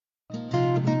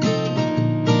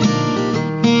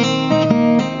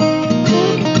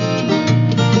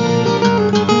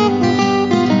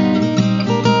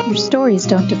Stories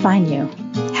don't define you.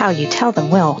 How you tell them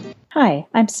will. Hi,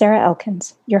 I'm Sarah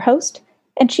Elkins, your host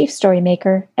and chief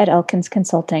storymaker at Elkins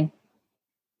Consulting.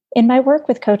 In my work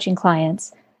with coaching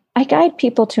clients, I guide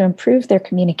people to improve their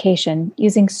communication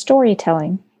using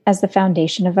storytelling as the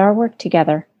foundation of our work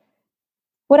together.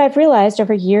 What I've realized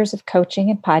over years of coaching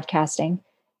and podcasting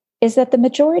is that the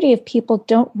majority of people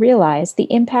don't realize the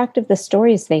impact of the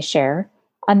stories they share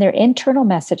on their internal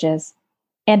messages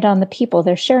and on the people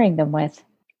they're sharing them with.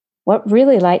 What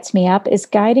really lights me up is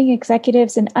guiding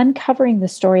executives in uncovering the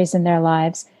stories in their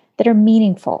lives that are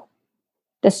meaningful.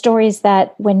 The stories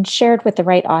that, when shared with the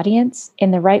right audience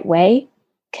in the right way,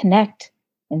 connect,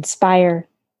 inspire,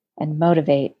 and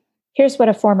motivate. Here's what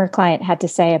a former client had to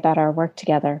say about our work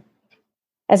together.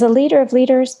 As a leader of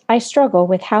leaders, I struggle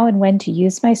with how and when to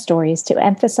use my stories to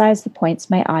emphasize the points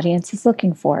my audience is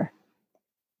looking for.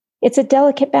 It's a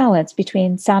delicate balance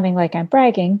between sounding like I'm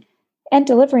bragging and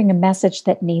delivering a message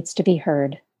that needs to be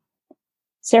heard.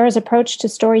 Sarah's approach to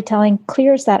storytelling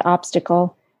clears that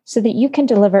obstacle so that you can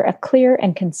deliver a clear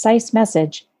and concise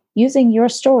message using your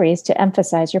stories to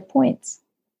emphasize your points.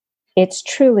 It's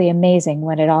truly amazing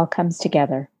when it all comes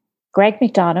together. Greg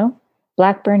McDonough,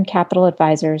 Blackburn Capital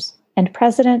Advisors, and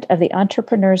president of the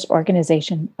Entrepreneurs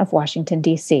Organization of Washington,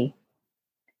 D.C.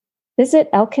 Visit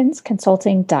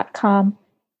elkinsconsulting.com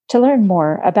to learn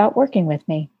more about working with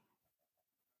me.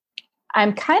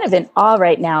 I'm kind of in awe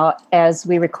right now as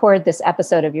we record this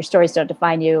episode of Your Stories Don't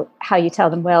Define You, How You Tell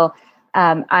Them Will.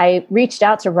 I reached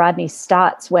out to Rodney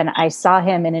Stotts when I saw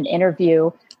him in an interview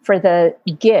for the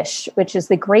GISH, which is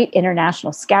the Great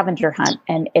International Scavenger Hunt,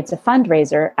 and it's a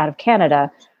fundraiser out of Canada.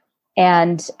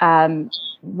 And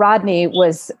Rodney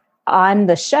was on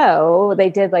the show. They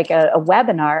did like a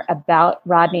webinar about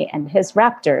Rodney and his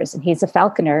raptors, and he's a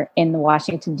falconer in the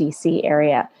Washington, D.C.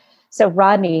 area. So,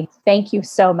 Rodney, thank you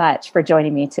so much for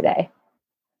joining me today.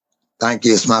 Thank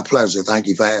you. It's my pleasure. Thank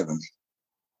you for having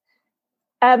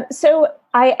me. So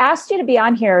I asked you to be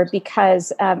on here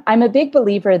because I'm a big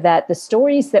believer that the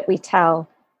stories that we tell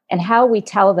and how we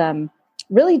tell them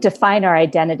really define our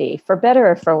identity, for better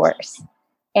or for worse.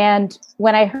 And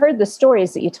when I heard the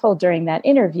stories that you told during that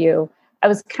interview, I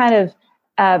was kind of,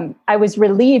 I was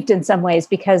relieved in some ways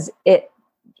because it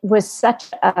was such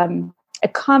a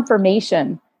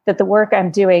confirmation that the work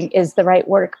I'm doing is the right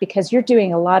work, because you're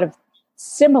doing a lot of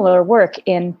similar work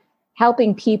in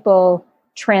helping people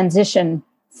transition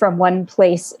from one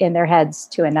place in their heads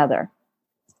to another.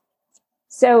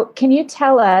 So can you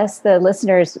tell us, the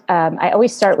listeners, I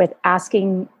always start with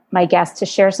asking my guests to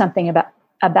share something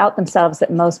about themselves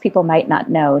that most people might not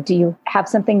know. Do you have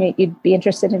something that you'd be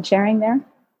interested in sharing there?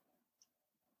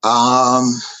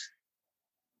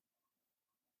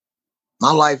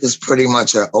 My life is pretty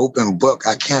much an open book.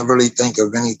 I can't really think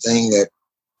of anything that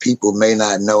people may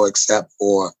not know except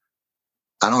for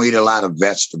I don't eat a lot of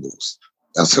vegetables.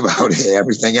 That's about it.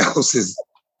 Everything else is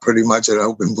pretty much an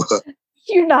open book.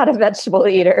 You're not a vegetable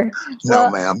eater.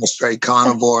 No, man. I'm a straight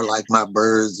carnivore like my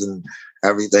birds and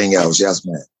everything else. Yes,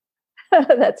 man.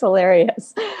 That's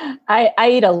hilarious. I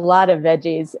eat a lot of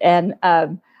veggies, and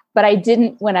but I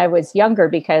didn't when I was younger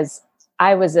because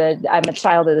I'm a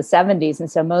child of the 70s, and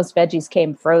so most veggies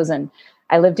came frozen.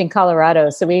 I lived in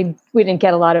Colorado, so we didn't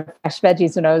get a lot of fresh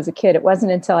veggies when I was a kid. It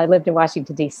wasn't until I lived in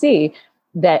Washington, D.C.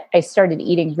 that I started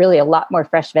eating really a lot more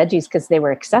fresh veggies because they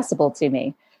were accessible to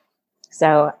me.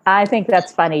 So I think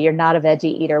that's funny. You're not a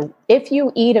veggie eater. If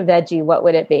you eat a veggie, what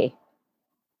would it be?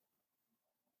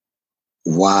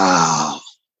 Wow.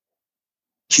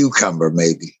 Cucumber,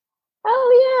 maybe.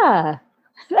 Oh, yeah.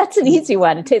 That's an easy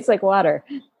one. It tastes like water.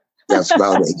 That's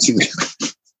about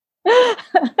it.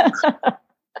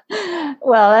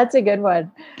 Well, that's a good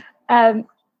one.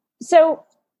 So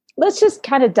let's just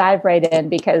kind of dive right in,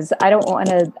 because I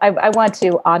want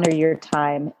to honor your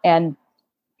time. And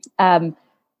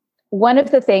one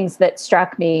of the things that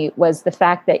struck me was the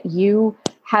fact that you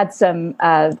had some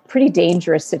pretty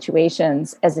dangerous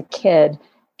situations as a kid.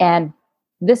 And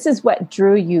this is what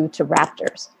drew you to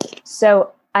raptors.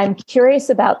 So I'm curious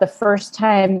about the first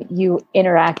time you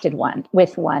interacted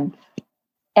with one.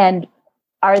 And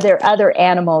are there other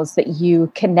animals that you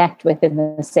connect with in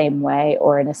the same way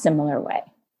or in a similar way?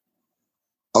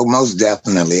 Oh, most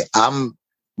definitely. I'm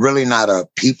really not a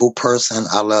people person.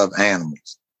 I love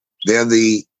animals.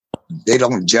 They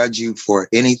don't judge you for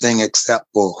anything except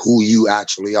for who you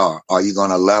actually are. Are you going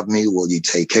to love me? Will you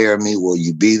take care of me? Will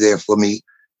you be there for me?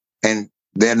 And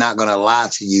they're not going to lie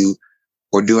to you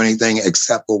or do anything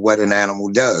except for what an animal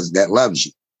does that loves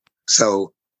you.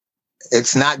 So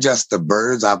it's not just the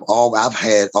birds. I've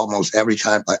had almost every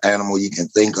type of animal you can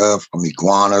think of, from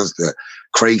iguanas to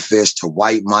crayfish to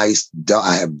white mice.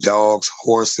 I have dogs,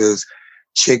 horses,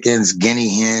 chickens, guinea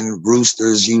hen,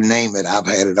 roosters, you name it. I've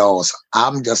had it all. So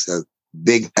I'm just a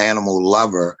big animal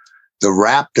lover. The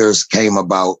raptors came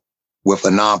about with a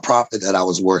nonprofit that I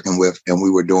was working with, and we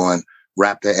were doing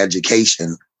raptor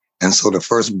education. And so the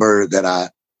first bird that I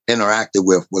interacted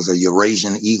with was a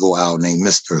Eurasian eagle owl named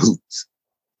Mr. Hoots.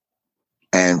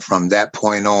 And from that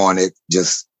point on, it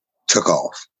just took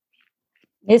off.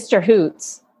 Mr.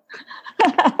 Hoots.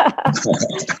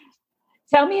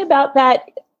 Tell me about that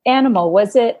animal.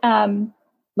 Was it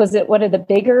one of the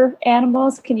bigger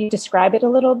animals? Can you describe it a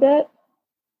little bit?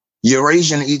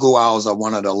 Eurasian eagle owls are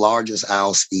one of the largest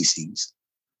owl species.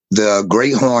 The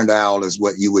great horned owl is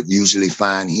what you would usually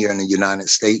find here in the United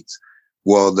States.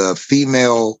 Well, the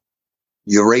female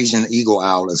Eurasian eagle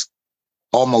owl is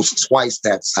almost twice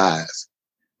that size.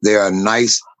 They're a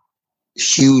nice,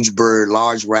 huge bird,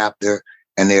 large raptor,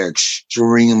 and they're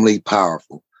extremely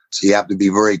powerful. So you have to be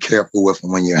very careful with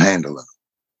them when you're handling them.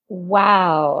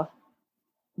 Wow.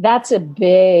 That's a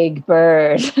big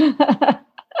bird.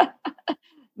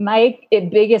 My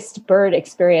biggest bird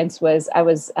experience was I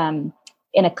was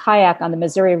in a kayak on the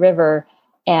Missouri River,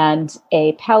 and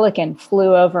a pelican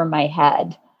flew over my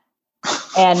head.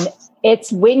 And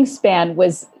its wingspan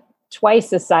was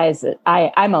twice the size that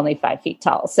I'm only 5 feet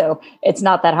tall, so it's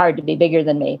not that hard to be bigger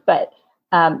than me. But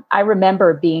I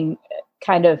remember being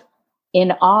kind of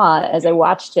in awe as I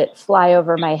watched it fly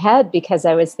over my head, because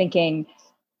I was thinking,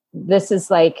 this is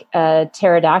like a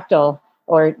pterodactyl,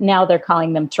 or now they're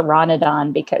calling them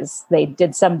pteranodon because they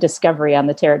did some discovery on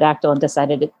the pterodactyl and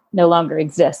decided it no longer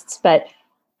exists. But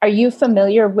are you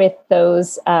familiar with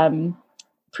those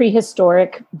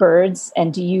prehistoric birds?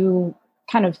 And do you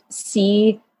kind of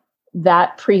see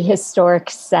that prehistoric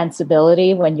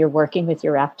sensibility when you're working with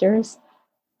your raptors?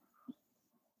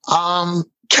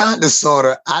 Kind of, sort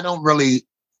of. I don't really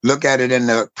look at it in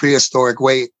the prehistoric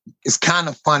way. It's kind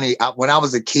of funny. When I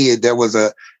was a kid, there was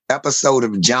a episode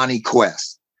of Johnny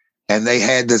Quest, and they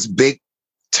had this big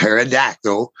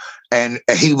pterodactyl, and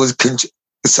he was.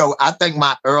 So I think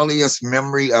my earliest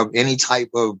memory of any type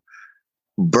of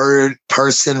bird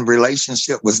person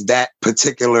relationship was that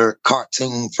particular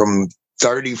cartoon from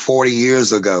 30, 40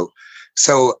 years ago.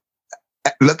 So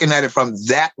looking at it from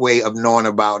that way of knowing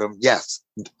about them, yes.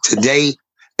 Today,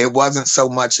 it wasn't so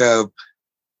much of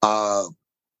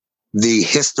the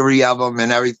history of them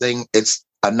and everything. It's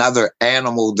another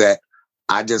animal that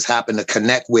I just happened to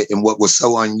connect with. And what was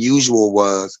so unusual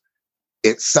was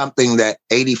it's something that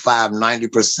 85,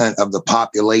 90% of the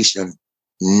population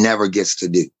never gets to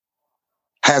do.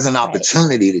 Has an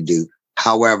opportunity to do,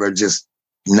 however, just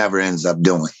never ends up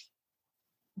doing.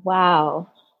 Wow.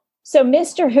 So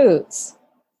Mr. Hoots,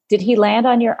 did he land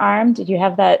on your arm? Did you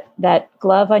have that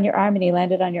glove on your arm and he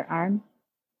landed on your arm?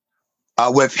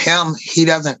 With him, he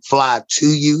doesn't fly to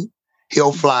you.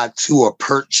 He'll fly to a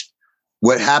perch.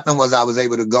 What happened was I was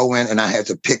able to go in and I had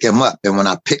to pick him up. And when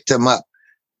I picked him up,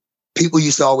 people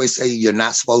used to always say you're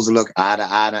not supposed to look eye to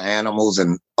animals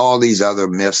and all these other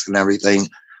myths and everything.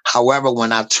 However,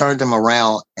 when I turned him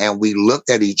around and we looked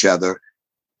at each other,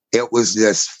 it was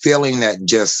this feeling that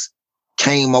just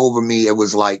came over me. It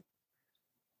was like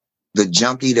the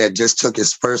junkie that just took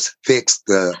his first fix,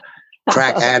 the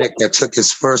crack addict that took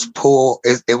his first pull.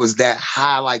 It was that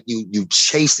high, like you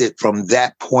chase it from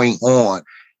that point on.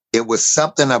 It was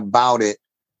something about it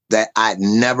that I'd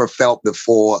never felt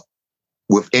before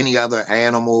with any other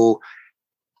animal.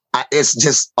 It's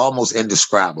just almost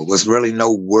indescribable. There's really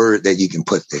no word that you can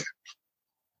put there.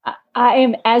 I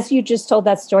am, as you just told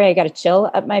that story, I got a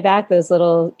chill up my back, those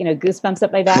little, goosebumps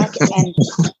up my back. And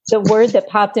the word that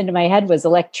popped into my head was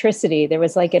electricity. There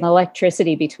was like an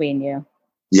electricity between you.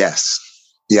 Yes,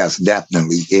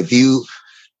 definitely.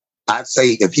 I'd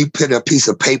say if you put a piece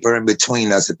of paper in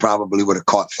between us, it probably would have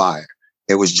caught fire.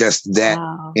 It was just that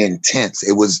intense.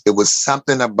 It was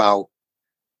something about,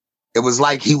 it was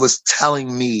like he was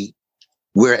telling me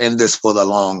we're in this for the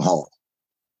long haul.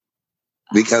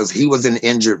 Because he was an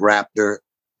injured raptor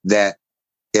that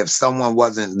if someone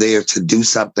wasn't there to do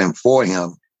something for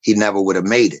him, he never would have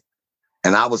made it.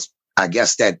 And I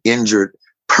guess that injured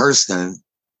person,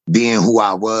 being who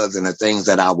I was and the things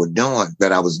that I was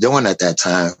doing at that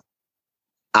time,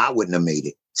 I wouldn't have made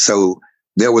it. So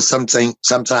there was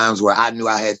sometimes where I knew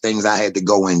I had things I had to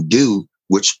go and do,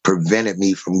 which prevented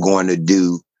me from going to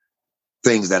do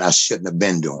things that I shouldn't have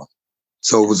been doing.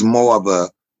 So it was more of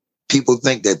people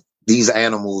think that these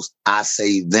animals, I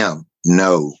saved them.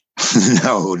 No,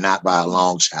 not by a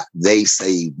long shot. They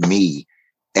saved me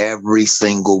every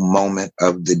single moment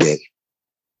of the day.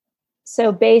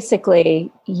 So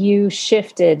basically, you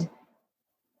shifted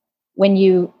when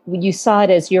you saw it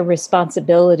as your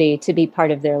responsibility to be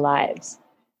part of their lives.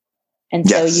 And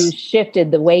so Yes. you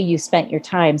shifted the way you spent your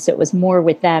time. So it was more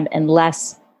with them and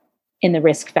less in the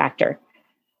risk factor.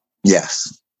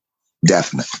 Yes,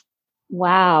 definitely.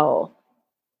 Wow.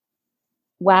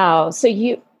 Wow. So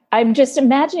I'm just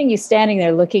imagining you standing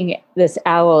there looking at this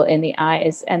owl in the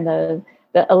eyes and the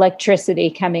electricity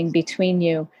coming between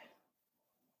you.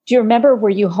 Do you remember,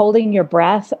 were you holding your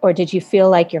breath, or did you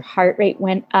feel like your heart rate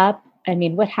went up? I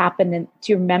mean, what happened? And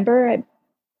do you remember?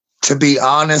 To be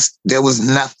honest, there was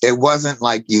nothing. It wasn't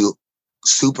like you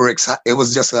super excited. It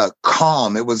was just a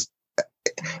calm. It was,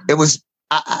 it's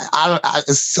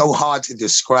so hard to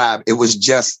describe. It was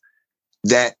just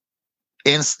that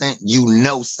instant,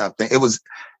 something. It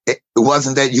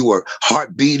wasn't that you were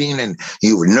heart beating and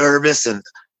you were nervous and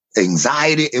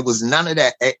anxiety. It was none of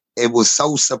that. It was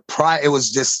so surprised. It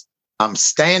was just, I'm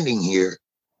standing here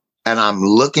and I'm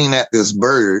looking at this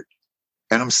bird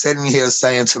and I'm sitting here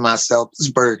saying to myself, this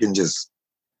bird can just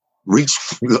reach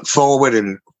forward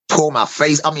and pull my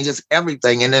face. I mean, just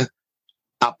everything. And then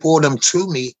I pulled him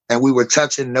to me and we were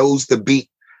touching nose to beak.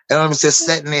 And I was just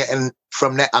sitting there. And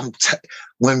from that,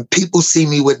 when people see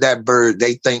me with that bird,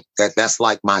 they think that that's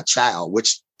like my child,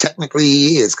 which technically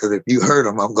he is. Because if you hurt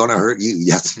him, I'm going to hurt you.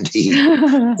 Yes, indeed.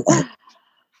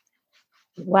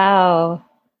 Wow.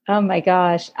 Oh my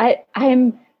gosh.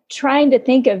 I'm trying to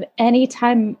think of any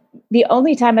time. The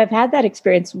only time I've had that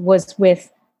experience was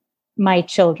with my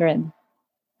children,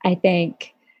 I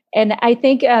think. And I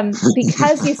think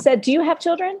because you said, do you have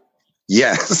children?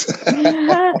 Yes.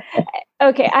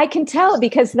 Okay, I can tell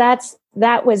because that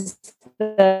was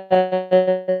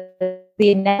the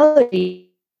analogy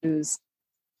used.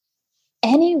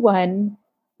 Anyone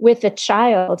with a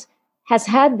child has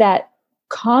had that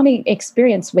calming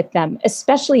experience with them,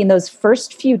 especially in those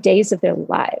first few days of their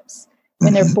lives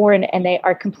when they're born and they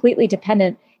are completely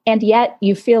dependent. And yet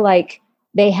you feel like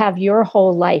they have your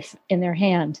whole life in their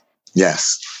hand.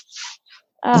 Yes.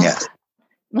 Yes.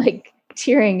 Like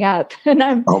tearing up. And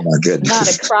I'm oh my goodness.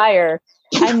 not a crier.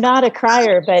 I'm not a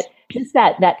crier, but just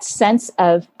that sense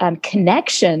of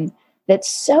connection that's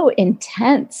so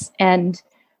intense. And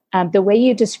the way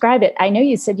you describe it, I know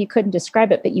you said you couldn't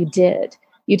describe it, but you did.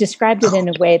 You described it in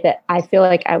a way that I feel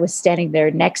like I was standing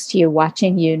there next to you,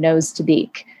 watching you nose to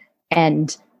beak.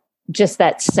 And just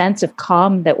that sense of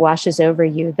calm that washes over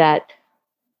you that,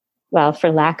 well,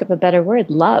 for lack of a better word,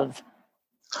 love.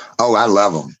 Oh, I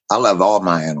love them. I love all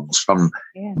my animals, from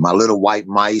my little white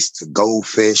mice to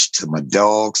goldfish to my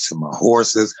dogs to my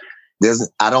horses.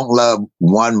 I don't love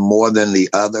one more than the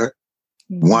other.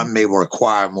 Mm-hmm. One may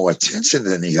require more attention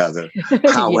than the other.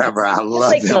 However, I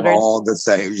love them all the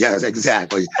same. Yes,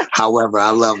 exactly. However,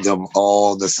 I love them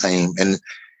all the same. And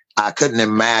I couldn't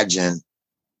imagine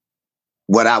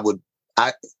what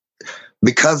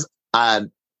because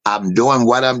I'm doing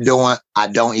what I'm doing, I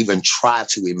don't even try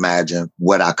to imagine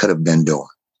what I could have been doing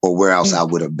or where else I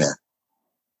would have been.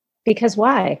 Because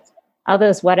why? All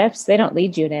those what ifs, they don't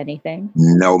lead you to anything.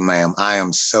 No, ma'am. I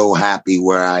am so happy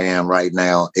where I am right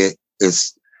now.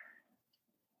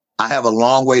 I have a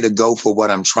long way to go for what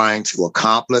I'm trying to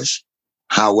accomplish.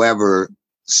 However,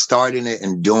 starting it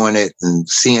and doing it and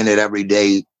seeing it every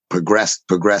day progress,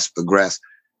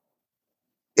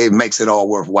 it makes it all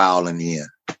worthwhile in the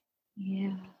end.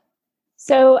 Yeah.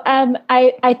 So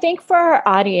I think for our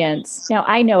audience, now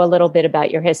I know a little bit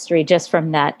about your history just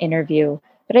from that interview,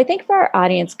 but I think for our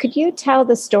audience, could you tell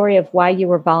the story of why you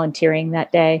were volunteering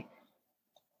that day?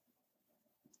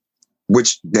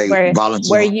 Which day?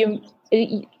 Volunteering?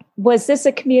 Was this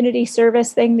a community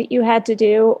service thing that you had to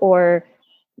do, or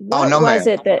what was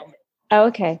it that? Oh,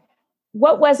 okay.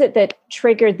 What was it that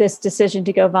triggered this decision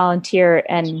to go volunteer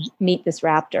and meet this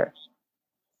raptor?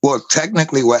 Well,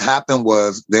 technically what happened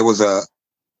was I was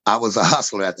a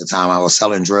hustler at the time. I was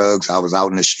selling drugs. I was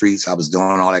out in the streets. I was doing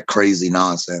all that crazy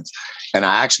nonsense. And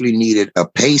I actually needed a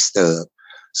pay stub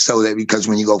so that, because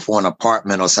when you go for an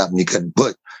apartment or something, you couldn't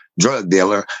put drug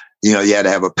dealer, you had to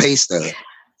have a pay stub.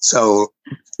 So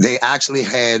they actually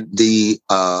had the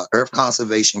Earth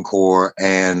Conservation Corps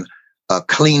and a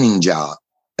cleaning job.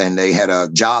 And they had a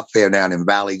job fair down in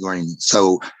Valley Green.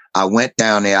 So I went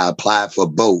down there. I applied for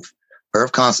both.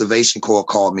 Earth Conservation Corps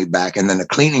called me back, and then the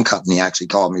cleaning company actually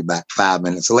called me back 5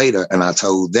 minutes later, and I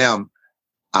told them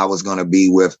I was going to be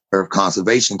with Earth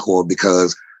Conservation Corps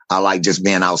because I like just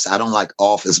being outside. I don't like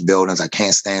office buildings. I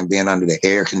can't stand being under the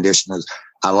air conditioners.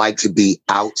 I like to be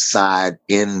outside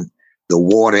in the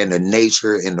water, in the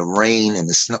nature, in the rain, in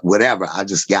the snow, whatever. I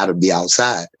just got to be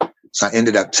outside. So I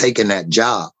ended up taking that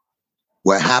job.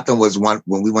 What happened was when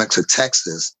we went to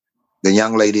Texas, the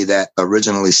young lady that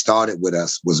originally started with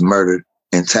us was murdered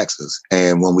in Texas.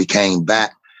 And when we came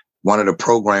back, one of the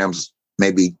programs,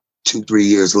 maybe 2-3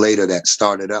 years later, that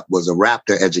started up was a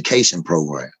raptor education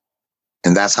program.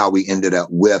 And that's how we ended up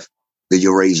with the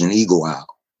Eurasian eagle owl.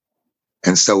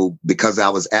 And so because I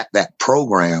was at that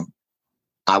program,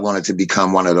 I wanted to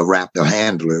become one of the raptor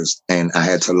handlers, and I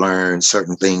had to learn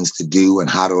certain things to do and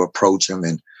how to approach them.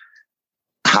 And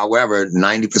however,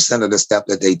 90% of the stuff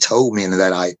that they told me and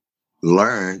that I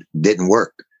learned didn't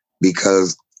work,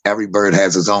 because every bird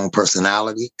has its own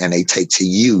personality and they take to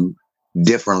you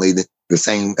differently, the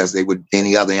same as they would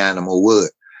any other animal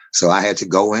would. So I had to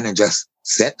go in and just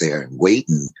sit there and wait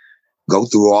and go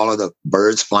through all of the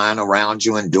birds flying around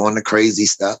you and doing the crazy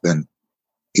stuff. And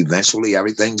eventually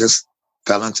everything just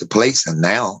fell into place. And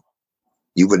now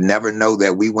you would never know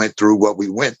that we went through what we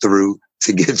went through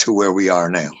to get to where we are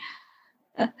now.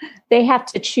 They have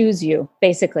to choose you,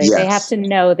 basically. Yes. They have to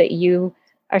know that you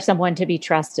are someone to be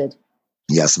trusted.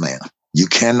 Yes, ma'am. You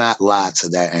cannot lie to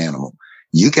that animal.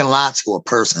 You can lie to a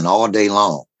person all day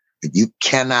long, but you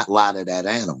cannot lie to that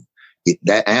animal.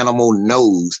 That animal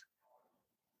knows,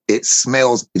 it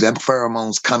smells, them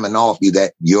pheromones coming off you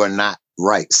that you're not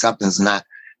right. Something's not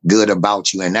good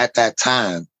about you. And at that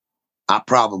time, I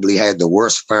probably had the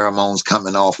worst pheromones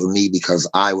coming off of me because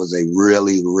I was a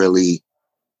really, really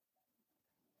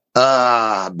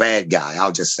bad guy.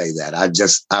 I'll just say that.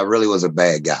 I really was a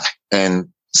bad guy. And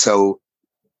so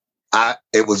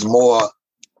it was more,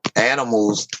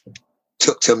 animals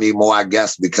took to me more, I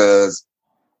guess, because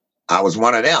I was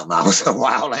one of them. I was a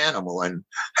wild animal, and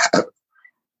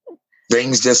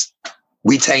things just,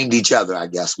 we tamed each other, I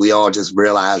guess. We all just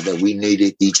realized that we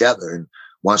needed each other. And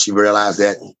once you realize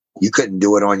that you couldn't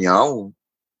do it on your own,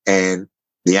 and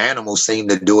the animals seemed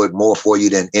to do it more for you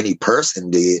than any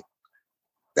person did,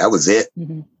 that was it.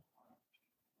 Mm-hmm.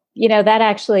 You know, that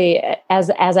actually,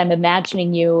 as I'm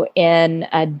imagining you in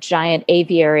a giant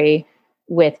aviary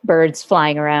with birds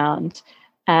flying around,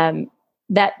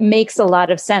 that makes a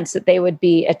lot of sense that they would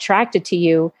be attracted to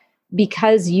you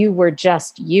because you were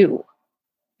just you.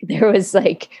 There was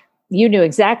you knew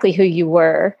exactly who you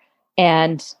were,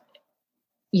 and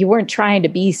you weren't trying to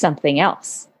be something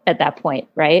else at that point,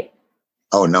 right?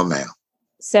 Oh, no, ma'am.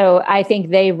 So I think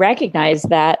they recognize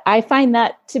that. I find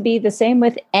that to be the same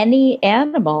with any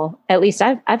animal. At least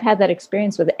I've had that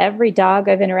experience with every dog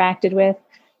I've interacted with.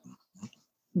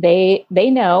 They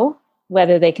know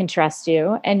whether they can trust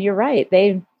you, and you're right.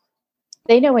 They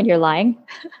know when you're lying.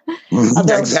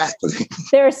 Exactly.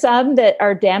 There are some that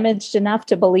are damaged enough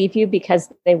to believe you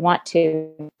because they want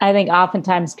to. I think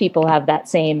oftentimes people have that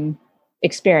same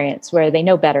experience where they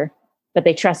know better, but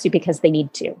they trust you because they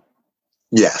need to.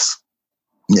 Yes.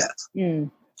 Yes.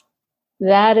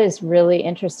 That is really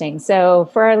interesting. So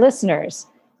for our listeners,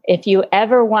 if you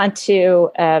ever want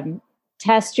to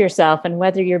test yourself and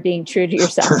whether you're being true to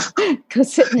yourself, go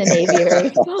sit in an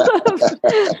aviary full of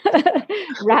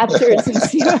raptors and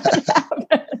see what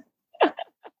happens.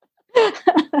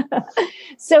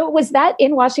 So was that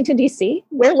in Washington, D.C.?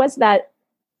 Where was that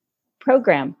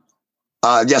program?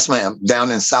 Yes, ma'am.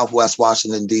 Down in Southwest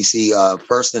Washington, D.C.,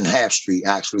 First and Half Street,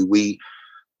 actually. We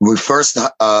first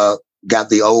got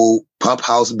the old pump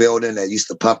house building that used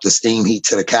to pump the steam heat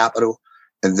to the Capitol.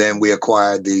 And then we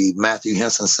acquired the Matthew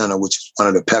Henson Center, which is one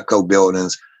of the Petco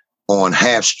buildings on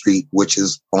Half Street, which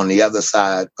is on the other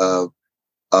side of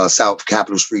South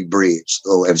Capitol Street Bridge.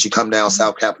 So as you come down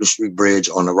South Capitol Street Bridge,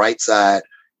 on the right side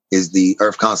is the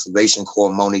Earth Conservation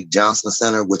Corps Monique Johnson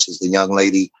Center, which is the young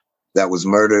lady that was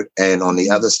murdered. And on the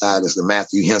other side is the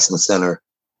Matthew Henson Center,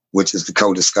 which is the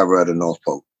co-discoverer of the North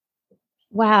Pole.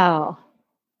 Wow.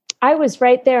 I was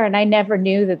right there and I never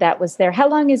knew that was there. How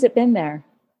long has it been there?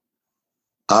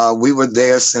 We were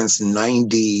there since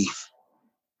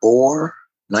 94,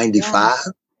 95. Yeah.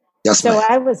 Yes, so ma'am.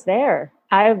 I was there.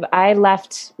 I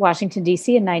left Washington,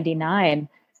 D.C. in 99.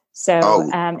 So, yes.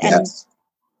 And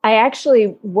I actually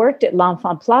worked at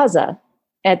L'Enfant Plaza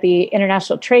at the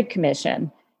International Trade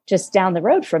Commission, just down the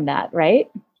road from that,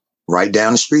 right? Right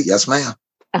down the street. Yes, ma'am.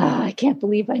 I can't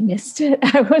believe I missed it.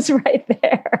 I was right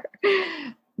there.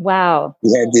 Wow.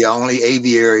 We had the only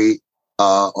aviary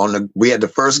we had the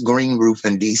first green roof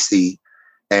in DC,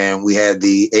 and we had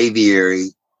the aviary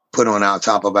put on our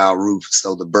top of our roof.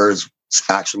 So the birds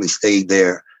actually stayed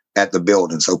there at the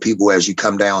building. So people, as you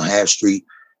come down Half Street,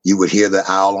 you would hear the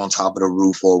owl on top of the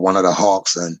roof or one of the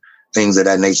hawks and things of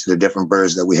that nature, the different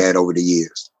birds that we had over the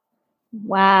years.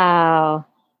 Wow.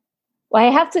 Well,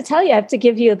 I have to tell you, I have to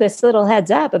give you this little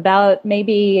heads up. About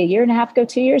maybe a year and a half ago,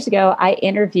 2 years ago, I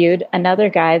interviewed another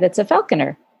guy that's a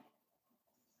falconer.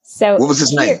 So what was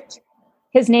his name?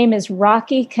 His name is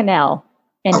Rocky Cannell.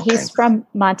 and Okay. he's from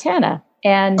Montana.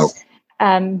 And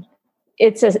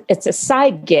it's a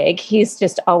side gig. He's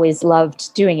just always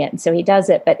loved doing it. And so he does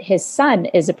it. But his son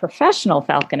is a professional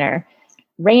falconer,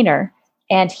 Rainer,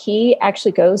 and he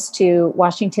actually goes to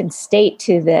Washington State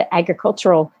to the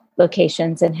agricultural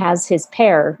locations and has his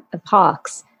pair of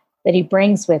hawks that he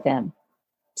brings with him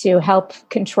to help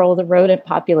control the rodent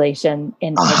population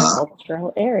in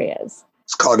agricultural areas.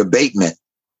 It's called abatement.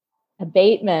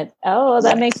 Abatement. Oh,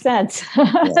 that makes sense.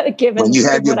 Yeah. Given When you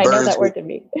have your what I know birds that word to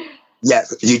be.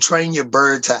 Yes, you train your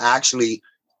bird to actually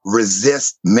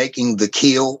resist making the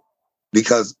kill,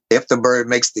 because if the bird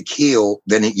makes the kill,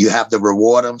 then you have to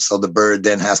reward him. So the bird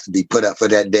then has to be put up for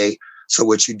that day. So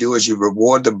what you do is you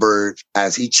reward the bird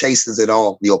as he chases it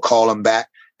off. You'll call him back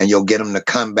and you'll get him to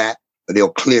come back, but they'll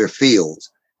clear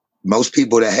fields. Most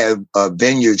people that have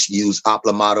vineyards use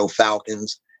Aplomado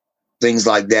falcons, things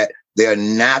like that. They're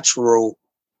natural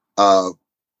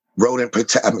rodent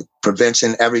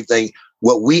prevention, everything.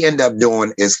 What we end up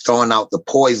doing is throwing out the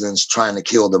poisons, trying to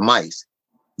kill the mice.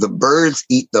 The birds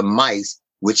eat the mice,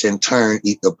 which in turn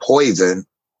eat the poison,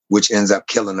 which ends up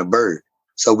killing the bird.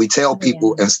 So we tell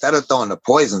people, instead of throwing the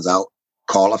poisons out,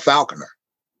 call a falconer.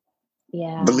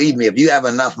 Yeah. Believe me, if you have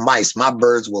enough mice, my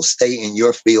birds will stay in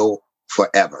your field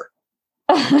forever.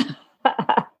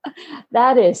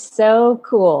 That is so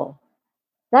cool.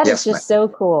 That is just so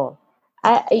cool.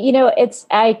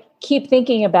 I keep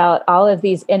thinking about all of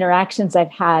these interactions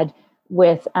I've had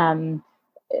with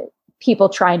people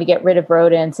trying to get rid of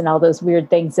rodents and all those weird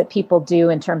things that people do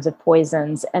in terms of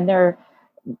poisons. And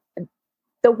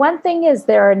the one thing is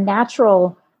there are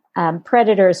natural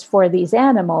predators for these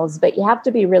animals, but you have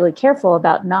to be really careful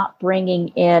about not bringing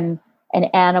in an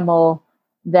animal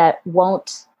that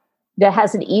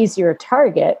has an easier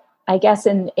target. I guess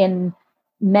in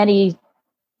many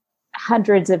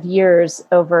hundreds of years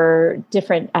over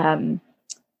different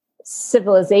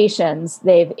civilizations,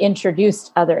 they've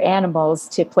introduced other animals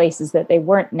to places that they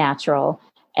weren't natural,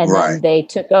 and then they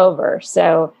took over.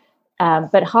 So,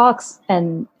 but hawks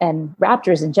and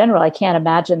raptors in general, I can't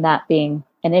imagine that being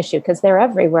an issue because they're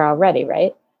everywhere already,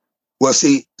 right? Well,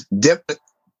 see, there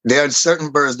are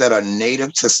certain birds that are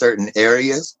native to certain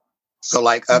areas. So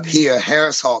like up here,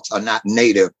 Harris hawks are not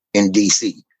native in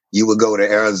DC. You would go to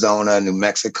Arizona, New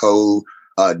Mexico,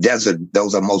 desert.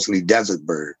 Those are mostly desert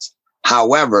birds.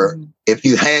 However, if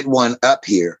you had one up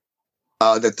here,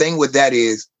 the thing with that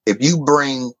is if you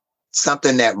bring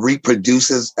something that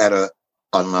reproduces at an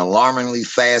alarmingly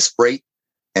fast rate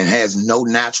and has no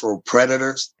natural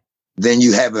predators, then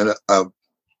you have a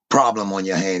problem on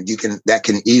your hand. That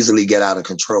can easily get out of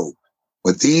control.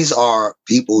 But these are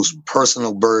people's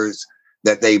personal birds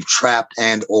that they've trapped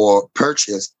and or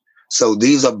purchased. So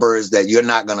these are birds that you're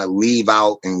not going to leave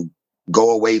out and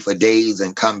go away for days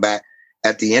and come back.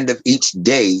 At the end of each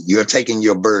day, you're taking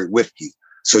your bird with you.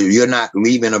 So you're not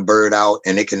leaving a bird out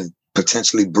and it can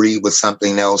potentially breed with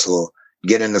something else or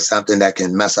get into something that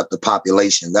can mess up the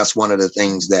population. That's one of the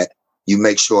things that you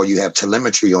make sure you have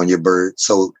telemetry on your bird.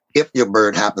 So if your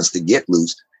bird happens to get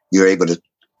loose, you're able to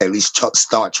at least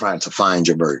start trying to find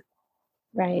your bird.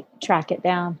 Right. Track it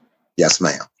down. Yes,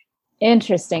 ma'am.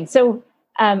 Interesting. So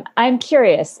I'm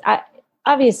curious.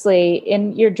 Obviously,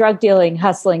 in your drug dealing,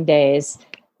 hustling days,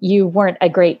 you weren't a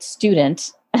great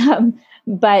student.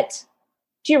 But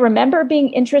do you remember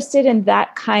being interested in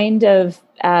that kind of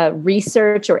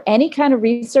research or any kind of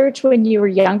research when you were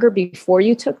younger before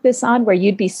you took this on, where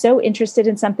you'd be so interested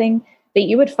in something that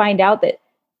you would find out that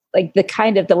like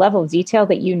the level of detail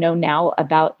that you know now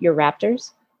about your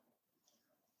raptors?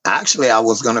 Actually, I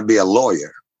was going to be a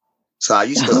lawyer. So I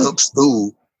used to hook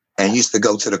school and used to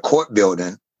go to the court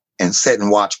building and sit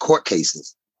and watch court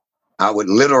cases. I would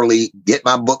literally get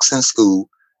my books in school.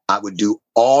 I would do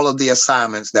all of the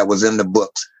assignments that was in the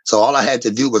books. So all I had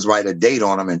to do was write a date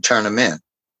on them and turn them in.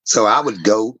 So I would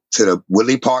go to the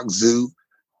Woodley Park Zoo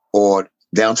or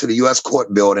down to the U.S.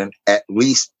 Court building at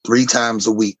least 3 times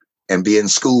a week and be in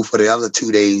school for the other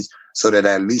 2 days so that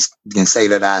I at least can say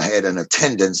that I had an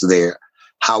attendance there.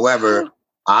 However,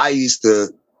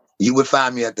 you would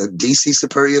find me at the DC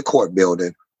Superior Court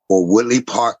building or Woodley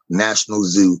Park National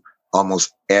Zoo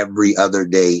almost every other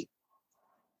day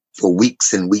for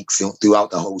weeks and weeks and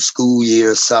throughout the whole school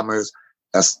year, summers.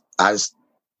 It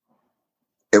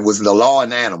was the law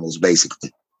and animals,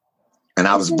 basically. And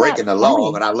I was breaking the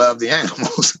law, but I love the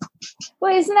animals.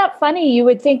 Well, isn't that funny? You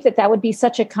would think that would be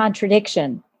such a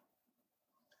contradiction.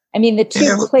 I mean, the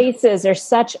two places are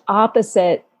such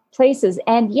opposite places.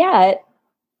 And yet,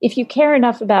 if you care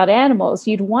enough about animals,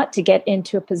 you'd want to get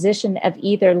into a position of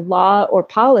either law or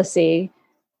policy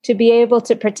to be able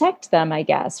to protect them, I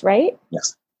guess, right?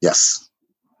 Yes.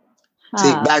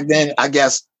 See, back then, I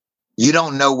guess you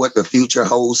don't know what the future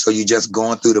holds, so you're just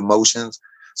going through the motions.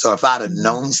 So if I'd have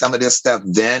known some of this stuff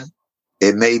then,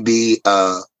 it may be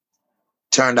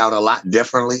turned out a lot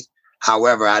differently.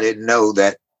 However, I didn't know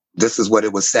that this is what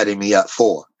it was setting me up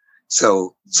for.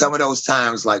 So some of those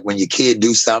times, like when your kid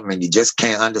do something and you just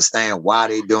can't understand why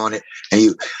they're doing it, and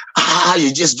you're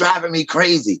just driving me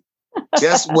crazy.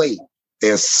 Just wait.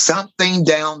 There's something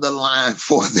down the line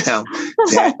for them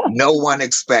that no one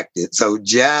expected. So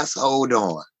just hold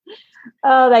on.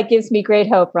 Oh, that gives me great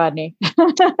hope, Rodney.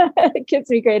 It gives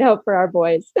me great hope for our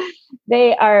boys.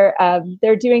 They are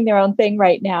they're doing their own thing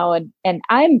right now, and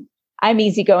I'm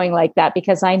easygoing like that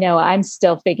because I know I'm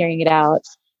still figuring it out.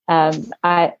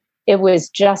 It was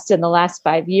just in the last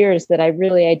 5 years that I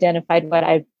really identified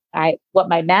what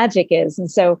my magic is, and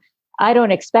so I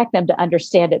don't expect them to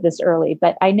understand it this early.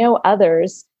 But I know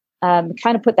others kind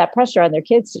of put that pressure on their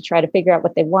kids to try to figure out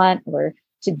what they want or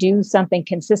to do something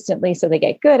consistently so they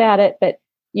get good at it. But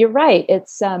you're right.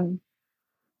 It's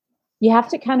you have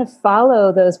to kind of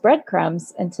follow those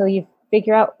breadcrumbs until you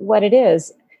figure out what it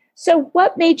is. So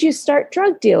what made you start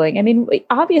drug dealing? I mean,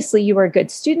 obviously you were a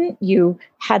good student. You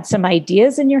had some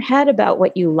ideas in your head about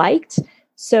what you liked.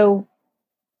 So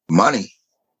money.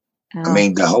 I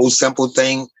mean, the whole simple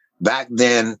thing back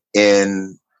then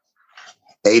in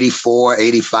 84,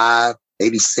 85,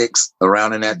 86,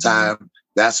 around in that time,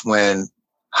 that's when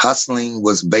hustling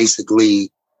was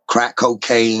basically crack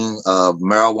cocaine,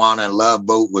 marijuana and Love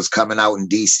Boat was coming out in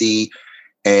DC.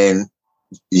 And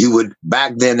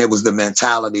back then it was the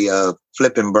mentality of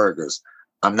flipping burgers.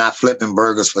 I'm not flipping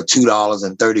burgers for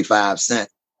 $2.35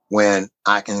 when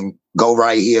I can go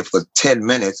right here for 10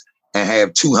 minutes and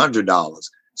have $200.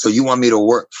 So you want me to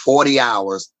work 40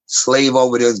 hours, slave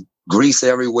over this, grease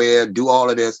everywhere, do all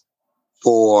of this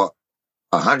for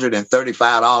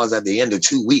 $135 at the end of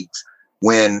 2 weeks,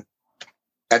 when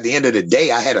at the end of the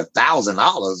day, I had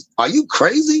 $1,000. Are you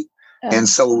crazy? And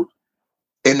so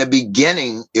in the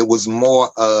beginning, it was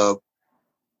more of,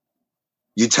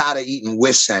 you're tired of eating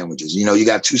Wish sandwiches. You know, you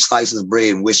got 2 slices of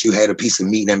bread and wish you had a piece of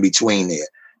meat in between there.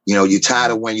 You know, you're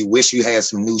tired of when you wish you had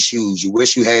some new shoes. You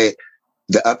wish you had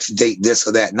the up-to-date this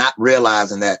or that, not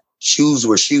realizing that shoes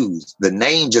were shoes. The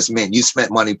name just meant you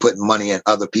spent money putting money in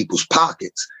other people's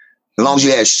pockets. As long as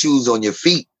you had shoes on your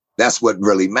feet, that's what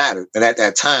really mattered. And at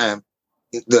that time,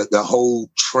 the whole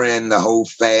trend, the whole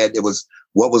fad, it was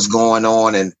what was going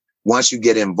on. And once you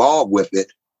get involved with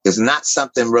it, it's not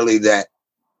something really that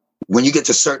when you get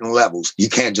to certain levels, you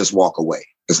can't just walk away.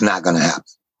 It's not going to happen.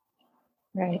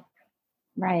 Right.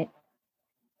 Right.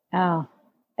 Oh,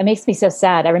 it makes me so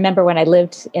sad. I remember when I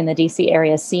lived in the DC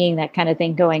area, seeing that kind of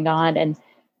thing going on. And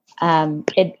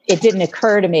it didn't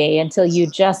occur to me until you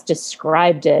just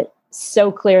described it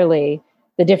so clearly,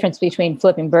 the difference between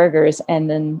flipping burgers and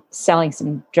then selling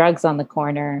some drugs on the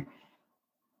corner.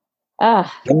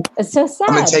 It's so sad.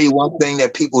 I'm going to tell you one thing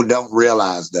that people don't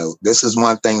realize, though. This is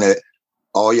one thing that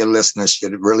all your listeners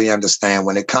should really understand.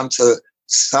 When it comes to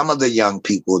some of the young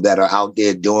people that are out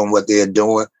there doing what they're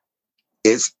doing,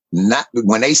 it's not,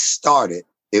 when they started,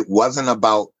 it wasn't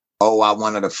about, oh, I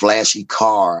wanted a flashy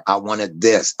car. I wanted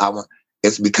this.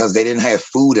 It's because they didn't have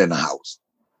food in the house.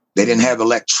 They didn't have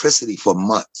electricity for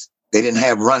months. They didn't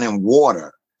have running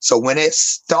water. So when it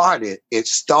started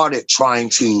trying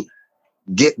to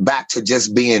get back to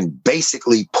just being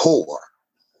basically poor.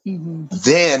 Mm-hmm.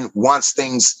 Then once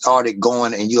things started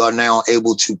going and you are now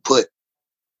able to put,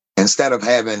 instead of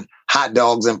having hot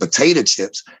dogs and potato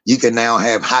chips, you can now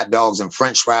have hot dogs and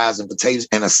French fries and potatoes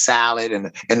and a salad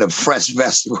and the fresh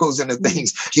vegetables and the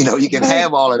things, you know, you can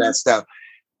have all of that stuff.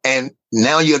 And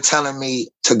now you're telling me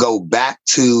to go back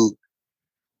to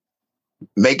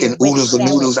making oodles of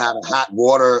noodles out of hot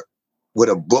water with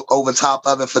a book over top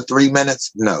of it for 3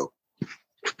 minutes? No.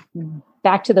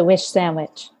 Back to the Wish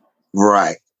sandwich.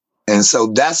 Right. And so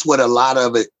that's what a lot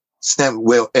of it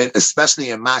and especially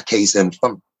in my case and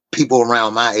from people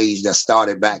around my age that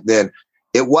started back then,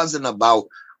 it wasn't about,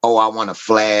 oh, I want a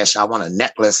flash, I want a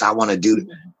necklace, I want to do.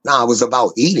 No, it was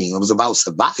about eating. It was about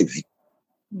surviving.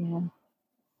 Yeah.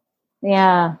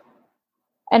 Yeah.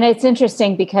 And it's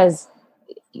interesting because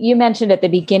you mentioned at the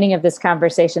beginning of this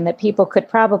conversation that people could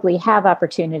probably have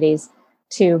opportunities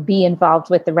to be involved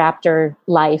with the Raptor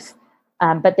life,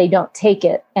 but they don't take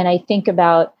it. And I think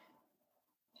about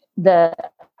the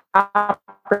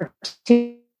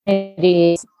opportunities,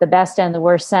 the best and the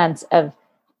worst sense of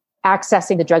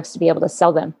accessing the drugs to be able to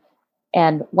sell them.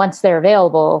 And once they're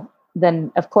available,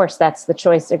 then of course that's the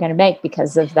choice they're going to make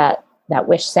because of that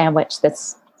Wish sandwich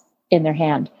that's in their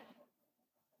hand.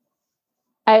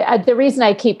 The reason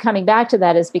I keep coming back to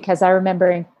that is because I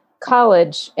remember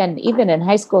college and even in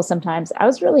high school sometimes, I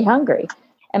was really hungry.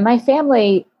 And my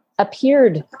family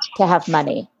appeared to have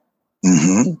money.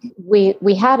 Mm-hmm.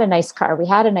 We had a nice car. We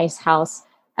had a nice house.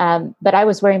 But I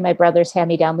was wearing my brother's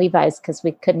hand-me-down Levi's because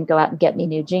we couldn't go out and get me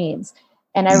new jeans.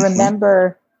 And I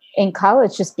remember in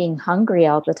college just being hungry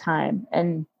all the time.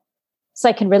 And so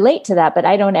I can relate to that, but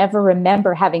I don't ever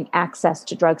remember having access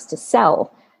to drugs to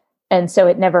sell. And so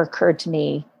it never occurred to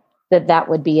me that that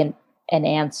would be an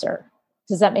answer.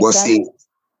 Does that make sense? See,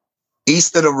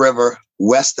 east of the river,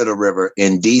 west of the river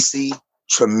in DC,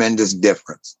 tremendous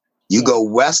difference. You go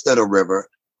west of the river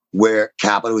where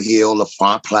Capitol Hill,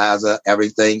 LaFont Plaza,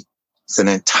 everything, it's an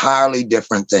entirely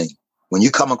different thing. When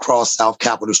you come across South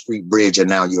Capitol Street Bridge and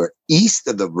now you're east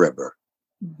of the river,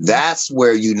 that's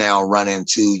where you now run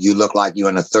into, you look like you're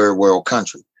in a third world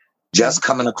country, just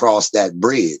coming across that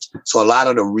bridge. So a lot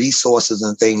of the resources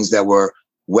and things that were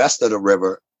west of the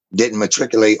river didn't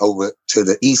matriculate over to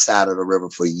the east side of the river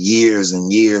for years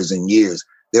and years and years.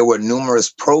 There were numerous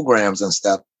programs and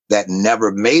stuff that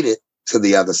never made it to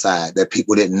the other side that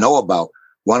people didn't know about.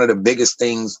 One of the biggest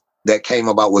things that came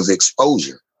about was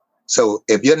exposure. So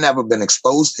if you've never been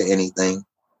exposed to anything,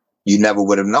 you never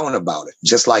would have known about it.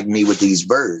 Just like me with these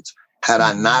birds. Had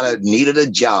I not needed a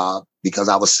job because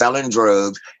I was selling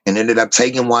drugs and ended up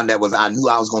taking one that was, I knew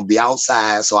I was going to be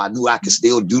outside, so I knew I could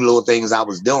still do little things I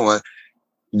was doing.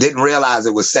 Didn't realize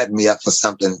it was setting me up for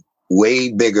something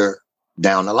way bigger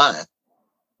down the line.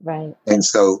 Right. And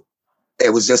so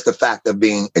it was just the fact of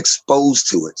being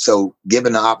exposed to it. So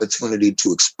given the opportunity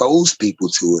to expose people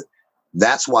to it,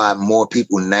 that's why more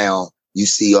people now you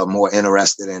see are more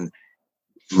interested in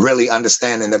really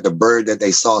understanding that the bird that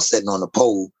they saw sitting on the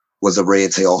pole was a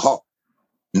red-tailed hawk,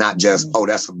 not just, oh,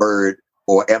 that's a bird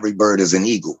or every bird is an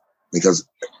eagle, because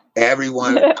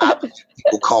everyone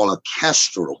people call a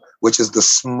kestrel, which is the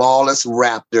smallest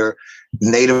raptor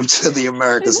native to the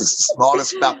Americas. It's the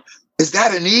smallest falcon. Is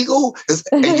that an eagle?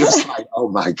 And you're just like, oh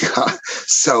my God.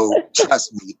 So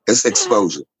trust me, it's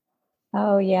exposure.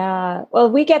 Oh yeah.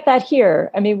 Well, we get that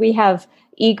here. I mean, we have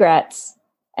egrets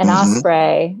and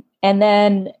osprey, and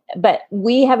then, but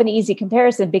we have an easy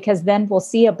comparison because then we'll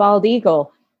see a bald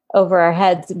eagle over our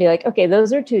heads and be like, okay,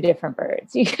 those are two different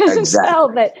birds. You can tell,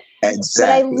 but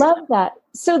I love that.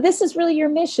 So this is really your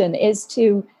mission, is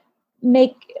to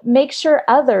make sure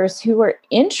others who are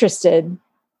interested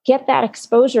get that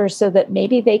exposure so that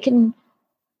maybe they can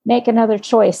make another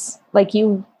choice, like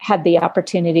you had the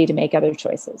opportunity to make other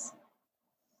choices.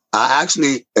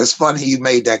 It's funny you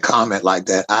made that comment like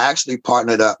that. I actually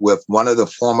partnered up with one of the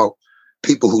former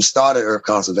people who started Earth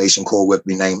Conservation Corps with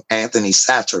me, named Anthony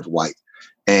Satterthwaite.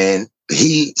 And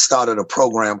he started a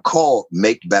program called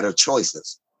Make Better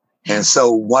Choices. And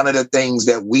so one of the things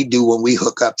that we do when we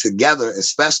hook up together,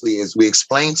 especially, is we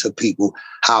explain to people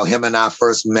how him and I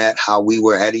first met, how we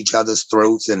were at each other's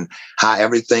throats and how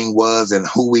everything was and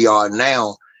who we are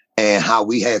now, and how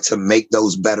we had to make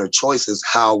those better choices,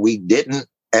 how we didn't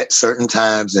at certain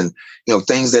times, and, you know,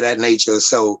 things of that nature.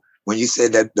 So when you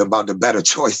said that about the better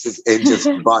choices, it just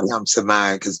brought him to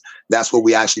mind, because that's what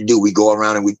we actually do. We go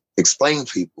around and we explain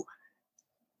to people.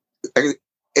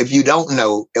 If you don't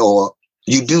know, or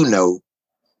you do know,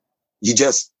 you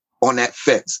just on that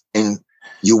fence and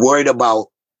you're worried about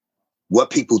what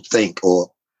people think,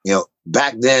 or, you know,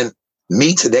 back then,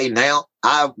 me today, now,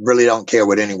 I really don't care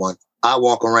what anyone. I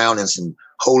walk around in some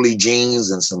holy jeans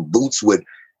and some boots with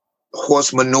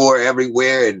horse manure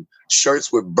everywhere and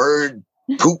shirts with bird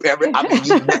poop everywhere. I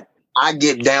mean, I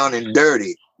get down and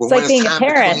dirty. It's like being a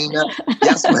parent. To clean up,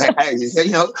 yes, man.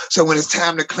 You know, so when it's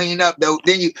time to clean up, though,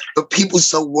 but people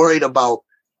so worried about,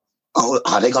 oh,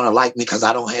 are they going to like me because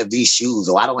I don't have these shoes,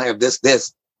 or I don't have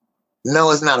this.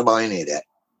 No, it's not about any of that.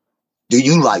 Do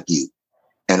you like you?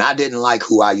 And I didn't like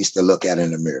who I used to look at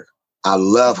in the mirror. I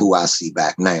love who I see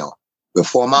back now.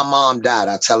 Before my mom died,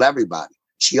 I tell everybody,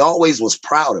 she always was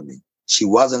proud of me. She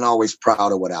wasn't always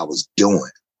proud of what I was doing.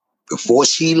 Before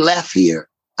she left here,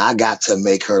 I got to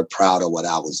make her proud of what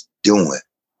I was doing.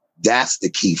 That's the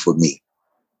key for me.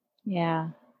 Yeah.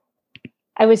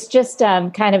 I was just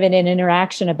kind of in an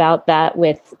interaction about that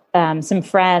with some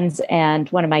friends and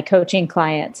one of my coaching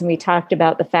clients. And we talked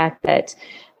about the fact that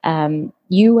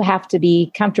you have to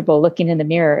be comfortable looking in the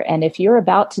mirror. And if you're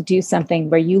about to do something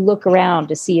where you look around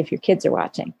to see if your kids are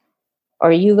watching,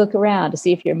 or you look around to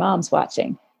see if your mom's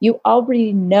watching, you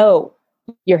already know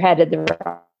you're headed the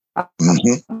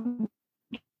wrong.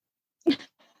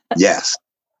 Yes.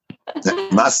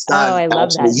 My son, I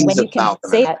love that. He's when a you can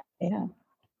falconer. say that, yeah.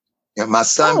 And my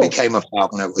son became a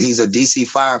falconer. He's a DC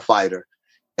firefighter,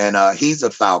 and he's a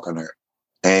falconer.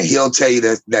 And he'll tell you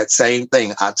that same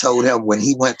thing. I told him when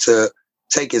he went to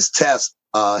take his test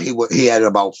he had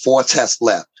about 4 tests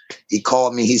left. He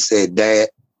called me. He said, Dad,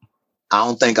 I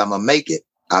don't think I'm going to make it.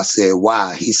 I said,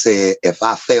 why? He said, if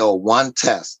I fail one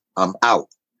test, I'm out.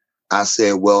 I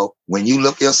said, well, when you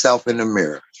look yourself in the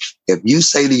mirror, if you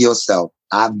say to yourself,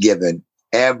 I've given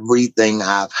everything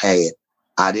I've had,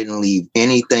 I didn't leave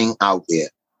anything out there,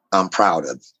 I'm proud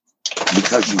of it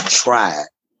because you tried.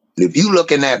 If you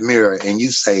look in that mirror and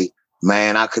you say,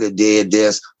 man, I could have did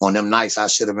this on them nights I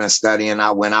should have been studying,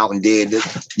 I went out and did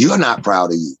this, you're not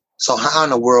proud of you. So how in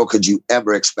the world could you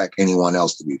ever expect anyone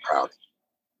else to be proud of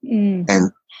you? Mm.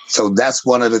 And so that's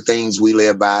one of the things we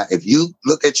live by. If you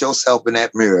look at yourself in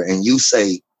that mirror and you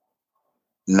say,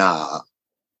 nah,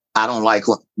 I don't like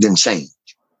what, then change.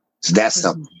 So that's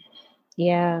something.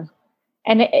 Yeah.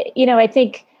 And, I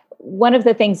think one of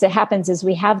the things that happens is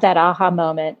we have that aha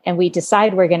moment and we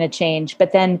decide we're going to change,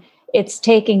 but then it's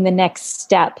taking the next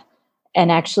step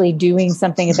and actually doing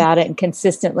something about it and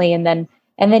consistently. And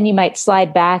then you might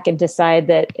slide back and decide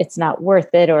that it's not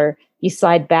worth it, or you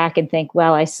slide back and think,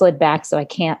 well, I slid back, so I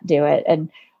can't do it.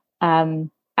 And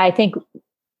I think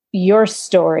your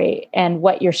story and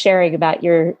what you're sharing about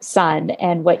your son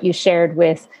and what you shared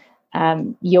with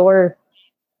your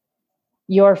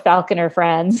Falconer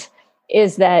friends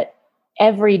is that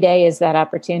every day is that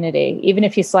opportunity. Even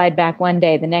if you slide back one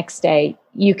day, the next day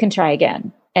you can try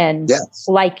again and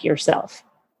like yourself.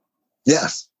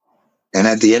 Yes. And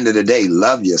at the end of the day,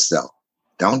 love yourself.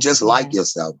 Don't just like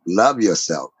yourself, love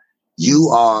yourself. You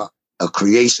are a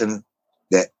creation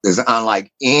that is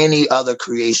unlike any other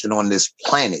creation on this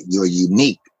planet. You're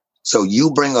unique. So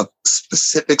you bring a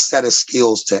specific set of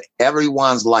skills to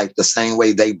everyone's life the same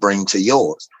way they bring to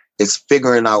yours. It's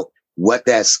figuring out what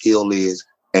that skill is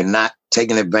and not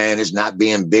taking advantage, not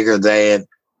being bigger than.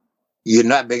 You're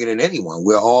not bigger than anyone.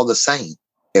 We're all the same.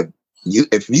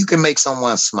 If you can make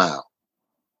someone smile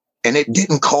and it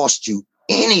didn't cost you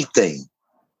anything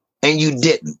and you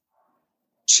didn't,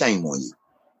 shame on you.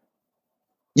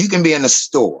 You can be in the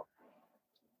store.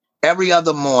 Every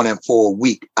other morning for a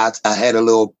week, I had a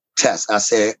little test. I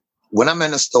said, when I'm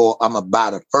in the store, I'm going to buy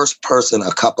the first person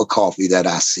a cup of coffee that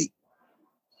I see.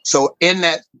 So during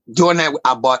that,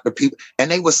 I bought the people and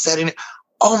they were setting it.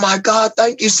 Oh my God,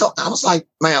 thank you. So I was like,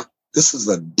 ma'am, this is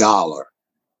 $1.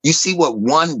 You see what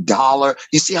 $1,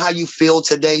 you see how you feel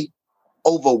today?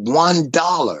 Over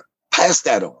 $1. Pass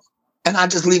that on. And I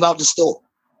just leave out the store.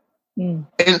 Mm.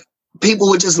 And people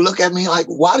would just look at me like,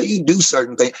 why do you do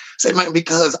certain things? Say, man,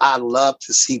 because I love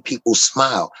to see people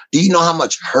smile. Do you know how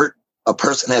much hurt a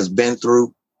person has been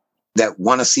through that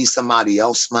want to see somebody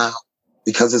else smile?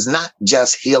 Because it's not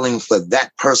just healing for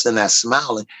that person that's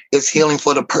smiling. It's healing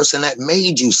for the person that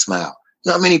made you smile. You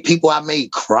know how many people I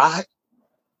made cry?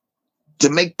 To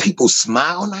make people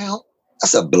smile now,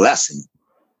 that's a blessing.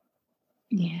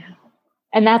 Yeah.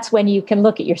 And that's when you can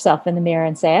look at yourself in the mirror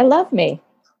and say, I love me.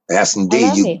 Yes,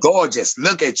 indeed. You gorgeous.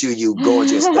 Look at you, you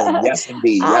gorgeous. Yes,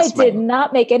 indeed. Yes, I did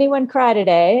not make anyone cry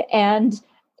today. And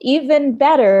even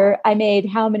better, I made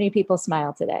how many people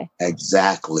smile today?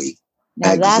 Exactly.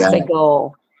 Now that's a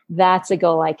goal. That's a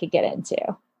goal I could get into.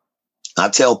 I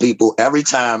tell people every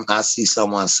time I see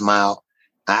someone smile,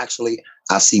 I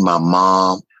see my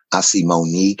mom, I see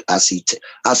Monique, I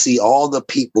see all the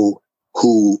people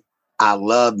who I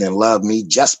loved and love me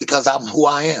just because I'm who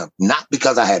I am. Not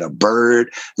because I had a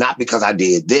bird, not because I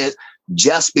did this,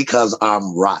 just because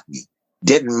I'm Rodney.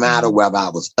 Didn't matter whether I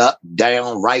was up,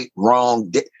 down, right,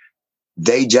 wrong.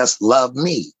 They just love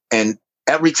me. And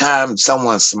every time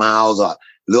someone smiles or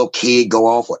little kid go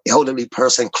off or elderly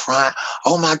person crying,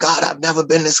 oh my God, I've never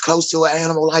been this close to an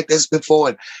animal like this before.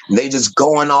 And they just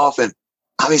going off and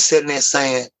I be sitting there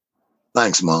saying,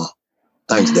 thanks, Mom.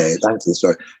 Thanks, Dad. Thanks,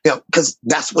 sister. Because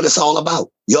that's what it's all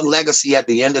about. Your legacy at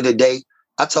the end of the day.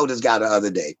 I told this guy the other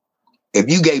day, if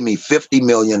you gave me $50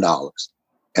 million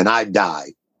and I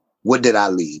died, what did I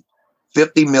leave?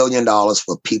 $50 million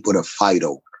for people to fight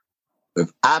over. If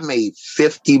I made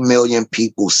 50 million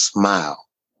people smile,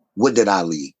 what did I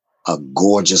leave? A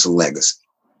gorgeous legacy.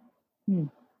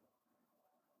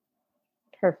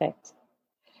 Perfect.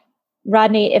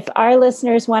 Rodney, if our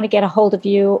listeners want to get a hold of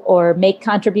you or make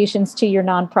contributions to your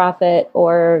nonprofit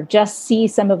or just see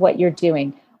some of what you're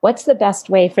doing, what's the best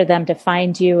way for them to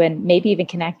find you and maybe even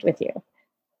connect with you?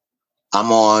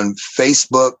 I'm on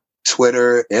Facebook,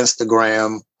 Twitter,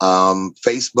 Instagram,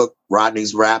 Facebook,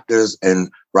 Rodney's Raptors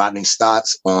and Rodney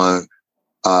Stotts. On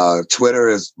Twitter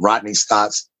is Rodney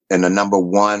Stotts and the number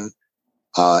 1.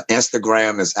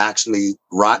 Instagram is actually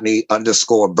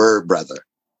Rodney_Bird Brother.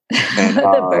 And,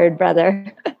 the Bird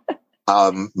Brother.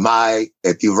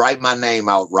 If you write my name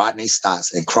out, Rodney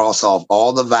Stotts, and cross off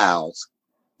all the vowels,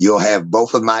 you'll have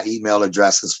both of my email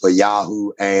addresses for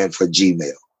Yahoo and for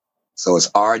Gmail. So it's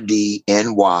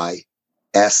RDNYSTTTS,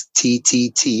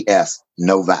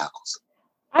 no vowels.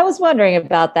 I was wondering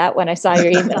about that when I saw your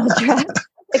email address.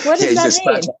 Like, what does that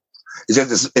mean?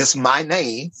 It's my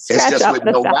name. Scratch it's just with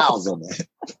no vowels in it.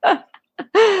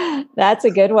 That's a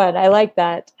good one. I like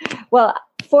that. Well,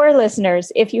 for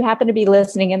listeners, if you happen to be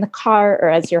listening in the car or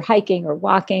as you're hiking or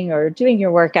walking or doing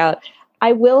your workout,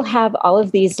 I will have all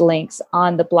of these links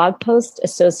on the blog post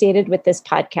associated with this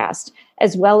podcast,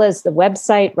 as well as the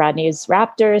website, Rodney's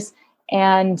Raptors,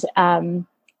 and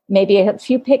maybe a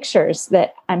few pictures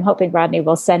that I'm hoping Rodney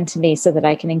will send to me so that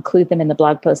I can include them in the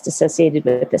blog post associated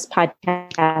with this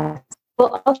podcast.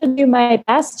 We'll also do my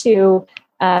best to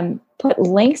put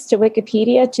links to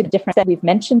Wikipedia to the different that we've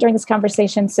mentioned during this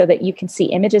conversation so that you can see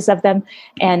images of them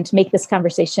and make this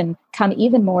conversation come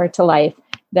even more to life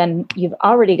than you've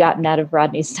already gotten out of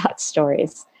Rodney's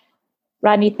stories.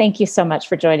 Rodney, thank you so much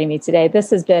for joining me today. This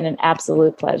has been an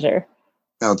absolute pleasure.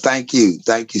 No, thank you.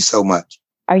 Thank you so much.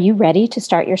 Are you ready to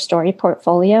start your story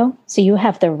portfolio so you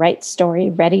have the right story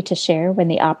ready to share when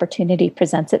the opportunity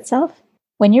presents itself?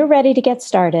 When you're ready to get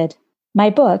started, my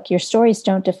book, Your Stories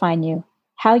Don't Define You,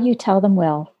 How You Tell Them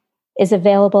Will, is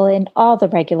available in all the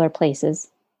regular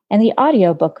places, and the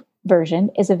audiobook version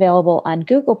is available on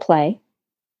Google Play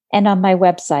and on my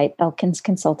website,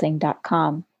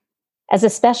 elkinsconsulting.com. As a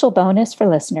special bonus for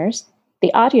listeners,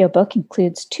 the audiobook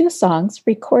includes 2 songs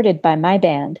recorded by my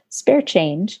band, Spare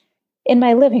Change, in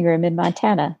my living room in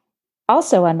Montana.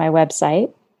 Also on my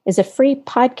website is a free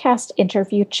podcast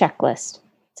interview checklist.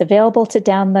 It's available to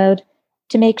download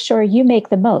to make sure you make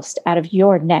the most out of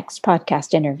your next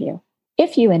podcast interview.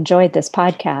 If you enjoyed this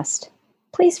podcast,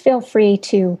 please feel free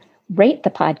to rate the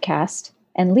podcast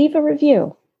and leave a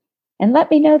review. And let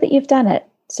me know that you've done it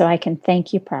so I can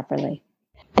thank you properly.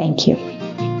 Thank you.